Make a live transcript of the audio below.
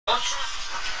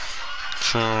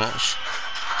Search.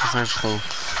 Physical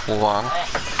one.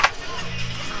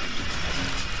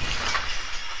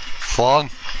 Fun.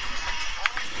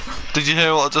 Did you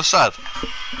hear what I just said?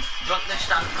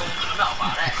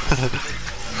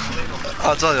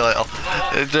 I'll tell you later.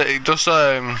 It just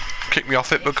kicked me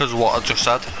off it because of what I just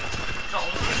said.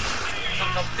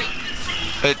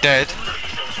 It did.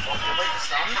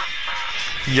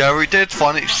 Yeah, it did.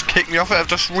 Fun. It just kicked me off it. I've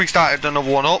just restarted another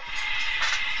one up.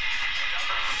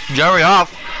 Yeah, we have.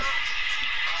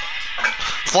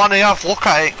 Funny, have look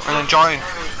at it and enjoying.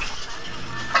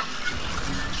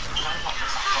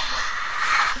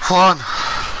 Fun.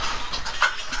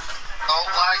 Don't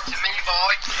lie to me,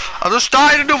 boy. I just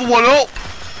started another one up.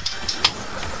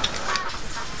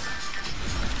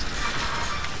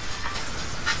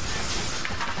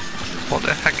 What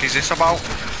the heck is this about?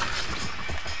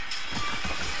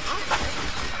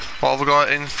 What have we got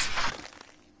in?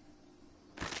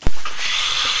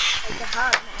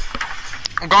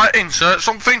 I've got to insert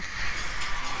something.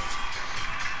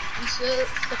 Insert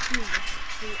the key.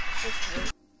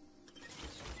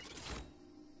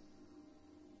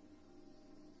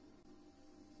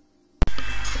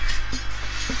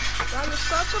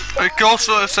 It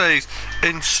also says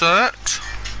insert.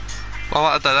 Well,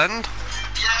 at a dead end.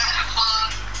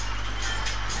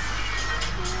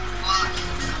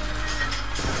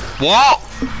 What?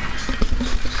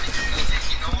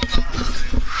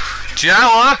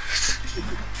 Jealous?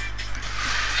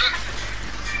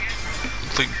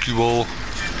 Think you all.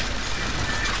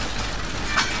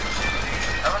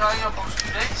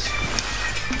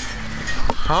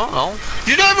 I don't know.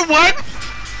 You never went?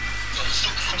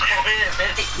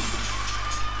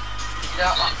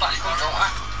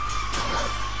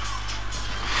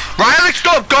 Right, Alex,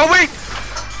 stop going!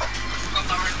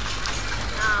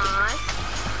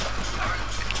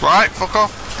 Right, fuck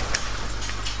off.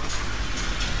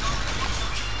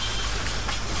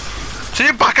 So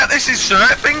you're back at this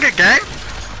insert thing again?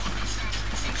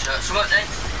 Insert something.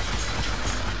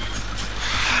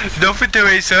 Nothing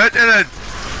to insert, then.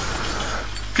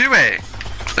 Do it.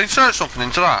 Insert something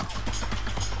into that.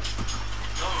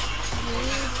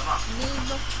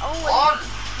 On!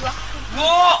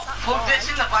 What? Put this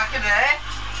in the back of there.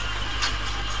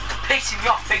 Pissing me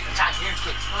off big time, you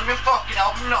kids. Doesn't mean fucking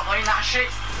help me not knowing that shit.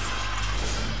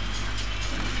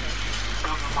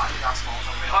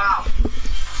 Wow.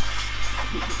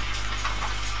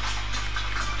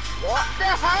 What the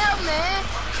hell, man?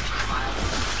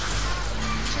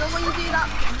 You know when you do that?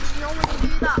 You know when you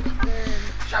do that?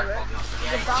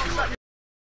 The bounce that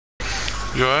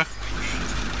Yeah.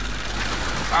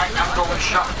 Right, I'm going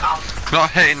shot out.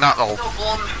 Not hitting that though.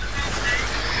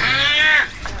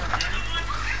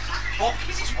 Fuck,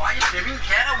 is this what you're doing?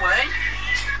 Get away.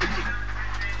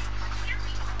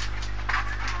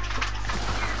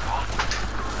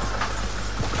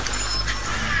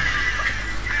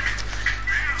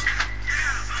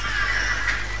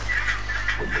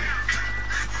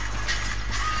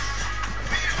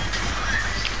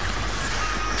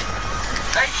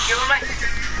 Hey, kill me.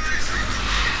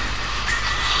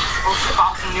 What's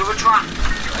about from the other track?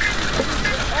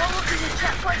 oh, look, there's a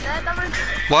checkpoint there, Darren.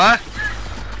 What?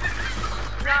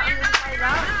 Right on the side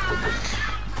round.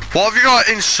 What have you got?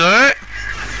 Insert?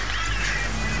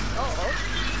 Uh-oh.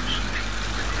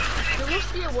 There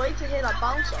must be a way to hear that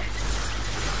bouncer.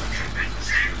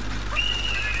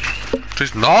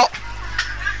 There's not.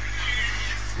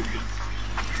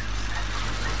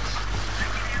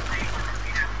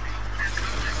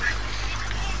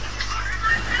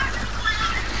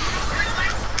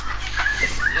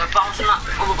 You're bouncing that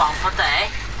other bouncer there.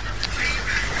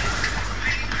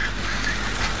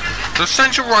 The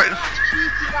central right.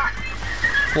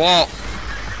 What?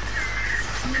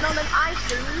 You know them ice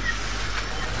things?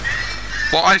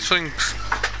 What ice things?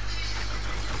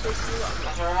 You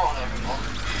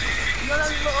know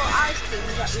them little ice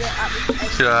things at the end,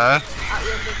 Yeah. at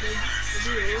the end of the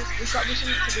videos? There's got to be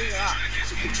something to do with that.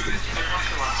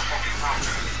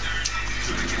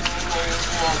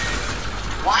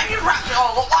 Why are you wrapping it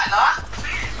all up like that?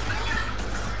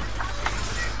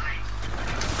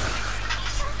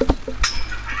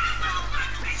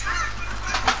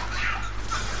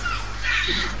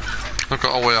 I've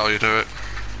got a way how you do it.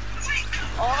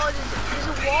 Oh, there's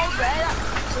a wall there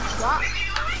that's a trap.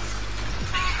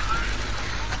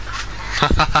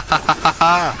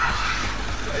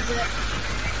 Isn't it?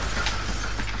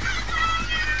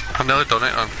 I've nearly done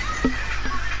it, man.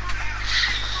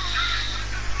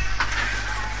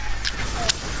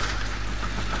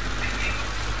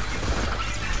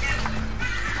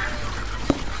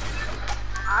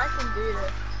 I can do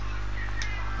this.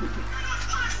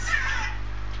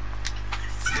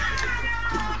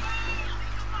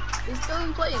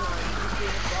 still playing on that?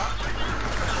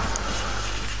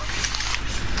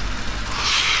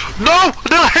 No!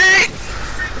 No hit!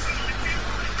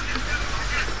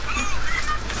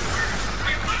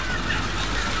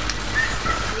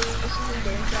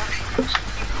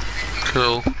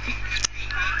 Cool.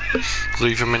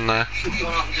 Leave him in there.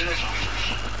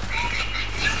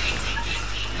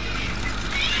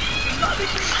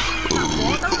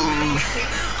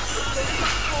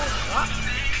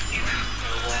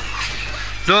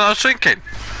 No, I was thinking.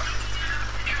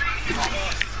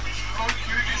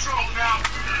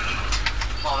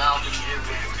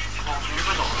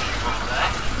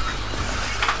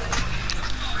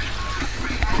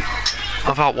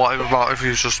 I thought what about if he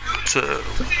was just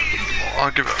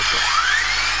I'll give it a go.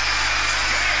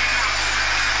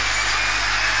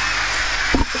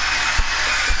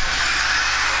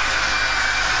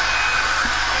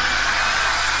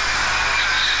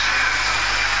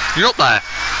 You up there?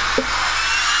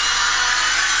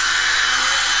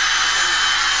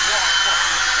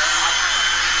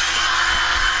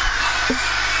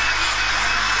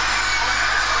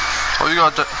 Oh, you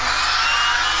got it.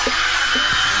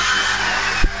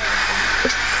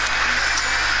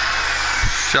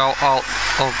 Shout out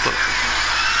of the...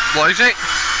 What is it?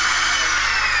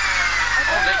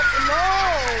 I don't know.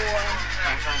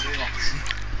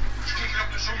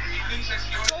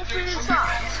 Go through the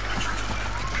side.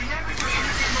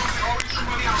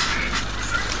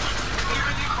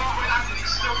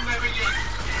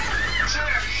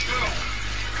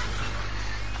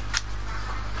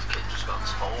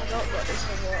 I don't get this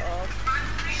one at all.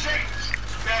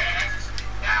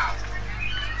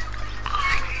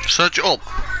 Search it up.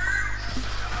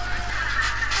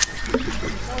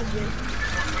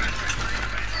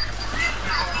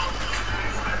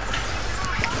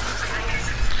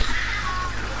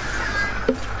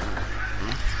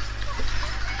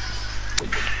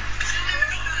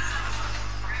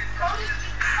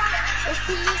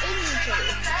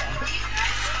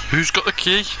 Who's got the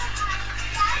key? You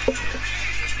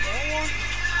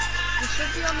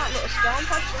should be on that little spawn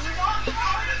pad, shouldn't you?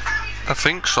 I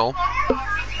think so.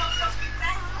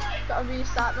 Gotta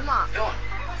restart the map. Oh,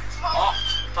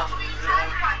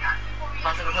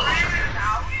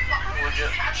 would you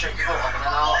shake your foot up and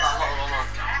then I'll let that little one on.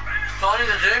 So all I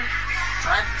need to do,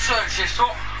 try and search this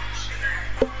up.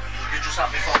 You just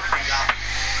have me fucking out.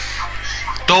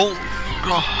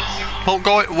 Don't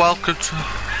go it welcome to...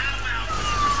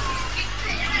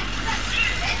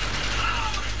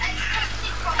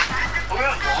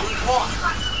 Come on.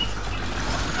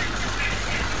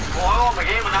 Oh, I want my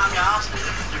game and I'm your ass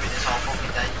doing this all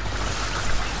fucking day.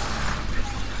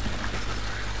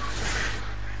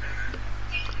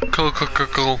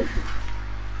 Cool. Oh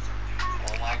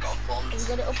my god, fun. Can you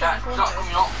get it up Yeah, on the not phone?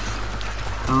 coming up.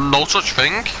 No such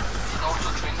thing. No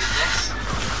such thing as this.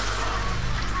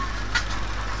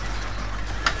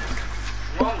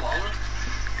 Wrong one.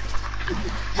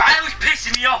 Riley's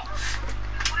pissing me off.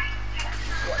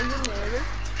 What are you doing?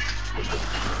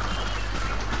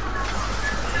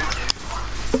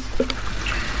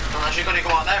 Unless you're gonna go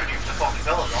out there and use the fucking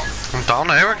pillars on. I'm down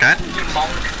here again. You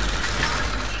monk.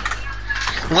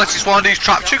 Unless it's one of these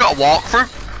traps you gotta walk through. We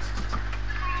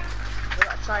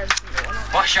gotta try everything that one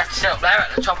out. Why should you have to stay up there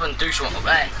at the top and do something up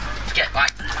there? To get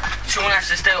like, someone has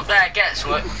to stay up there, get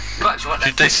something, got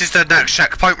something. This is the next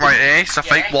checkpoint right here. It's a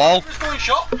fake wall.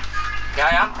 Yeah,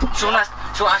 I am. Someone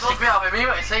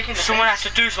has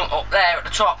to do something up there at the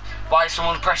top while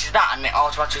someone presses that and it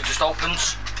automatically just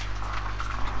opens.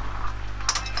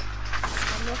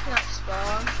 I'm looking at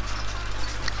spawn.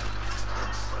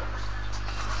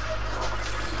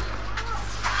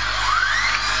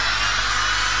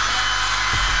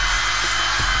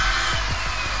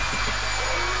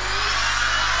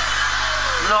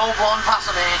 No one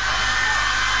passing me.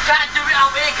 You can't do it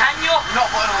out here, can you? You're not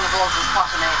putting on the balls just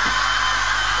passing me.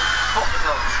 Fuck the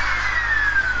balls.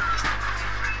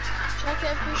 Check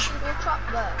every single trap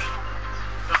there.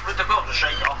 Just with the belt to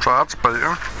shake it off. Try to beat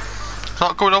him. It's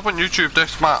not going up on YouTube,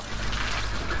 this map.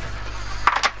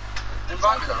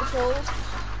 Invite Check the fold.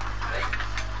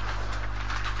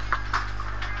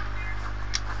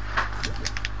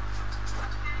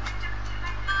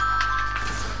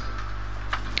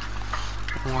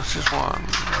 What's this one?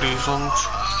 These ones.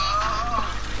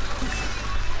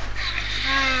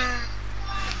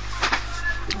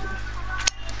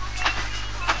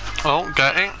 Oh,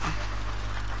 get it.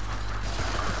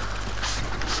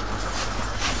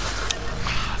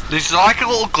 There's like a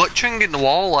little glitching in the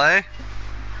wall, eh?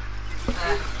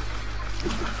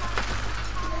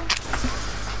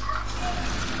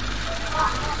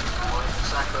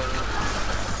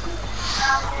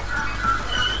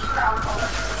 You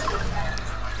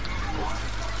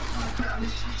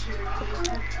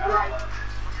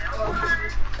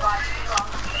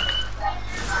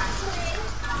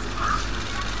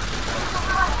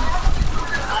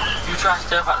try to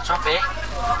surf at the top here.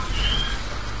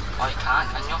 Oh, you can't,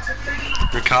 can you?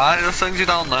 You can't, it just sends you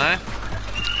down there.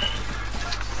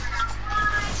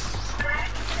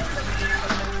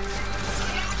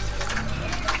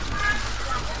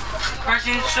 Press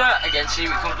insert again, see if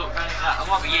it comes up for anything like that. I'm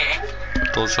over here.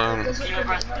 Doesn't. Give me a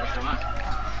press or something.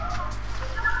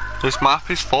 This map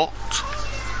is fucked.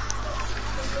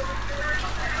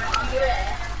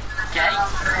 Okay.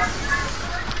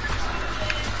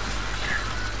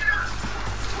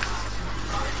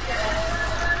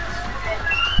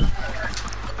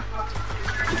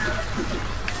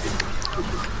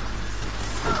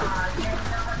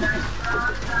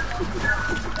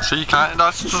 So you can't,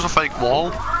 that's just a fake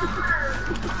wall.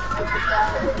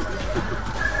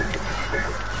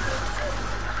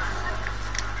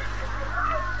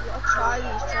 Try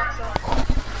these tracks out.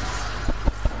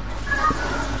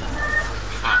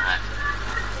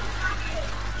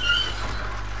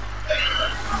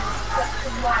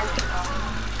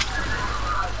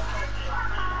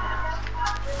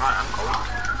 Right, I'm cold.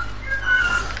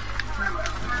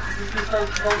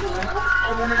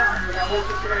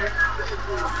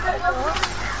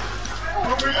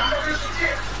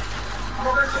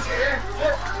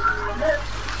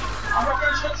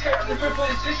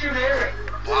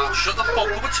 Wow, shut the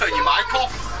fuck up and turn your mic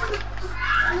off.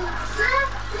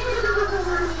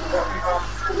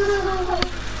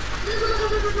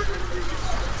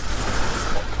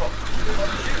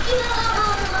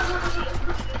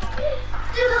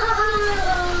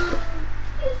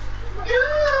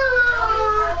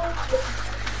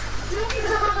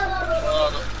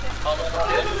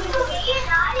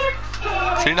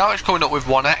 See, now it's coming up with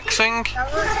 1xing.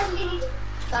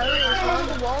 Darren, there's one of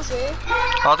the walls here.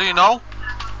 How do you know?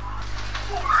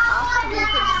 Has to be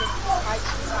against the heights.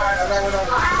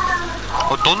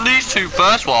 I've done these two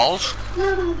first walls.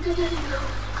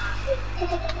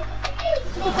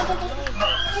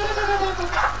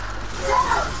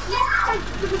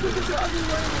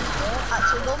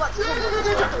 Actually, go back to the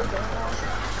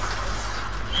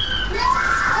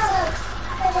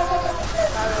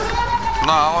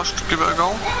No, let's give it a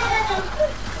go.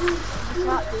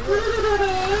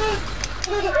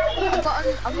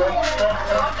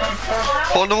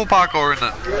 Put another parkour in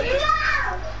it.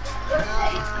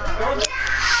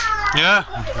 Yeah.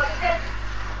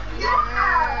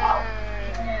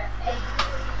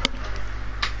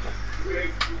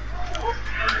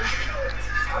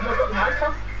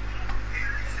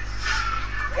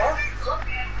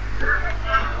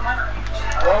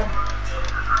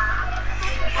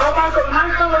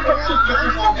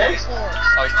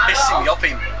 Oh, he's pissing me up,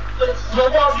 him.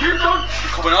 What have you done?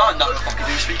 You're coming on and not gonna fucking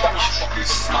do speaking, you fucking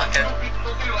smackhead.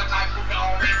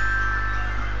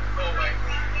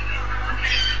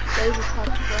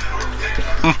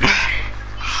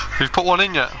 He's put one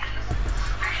in yet?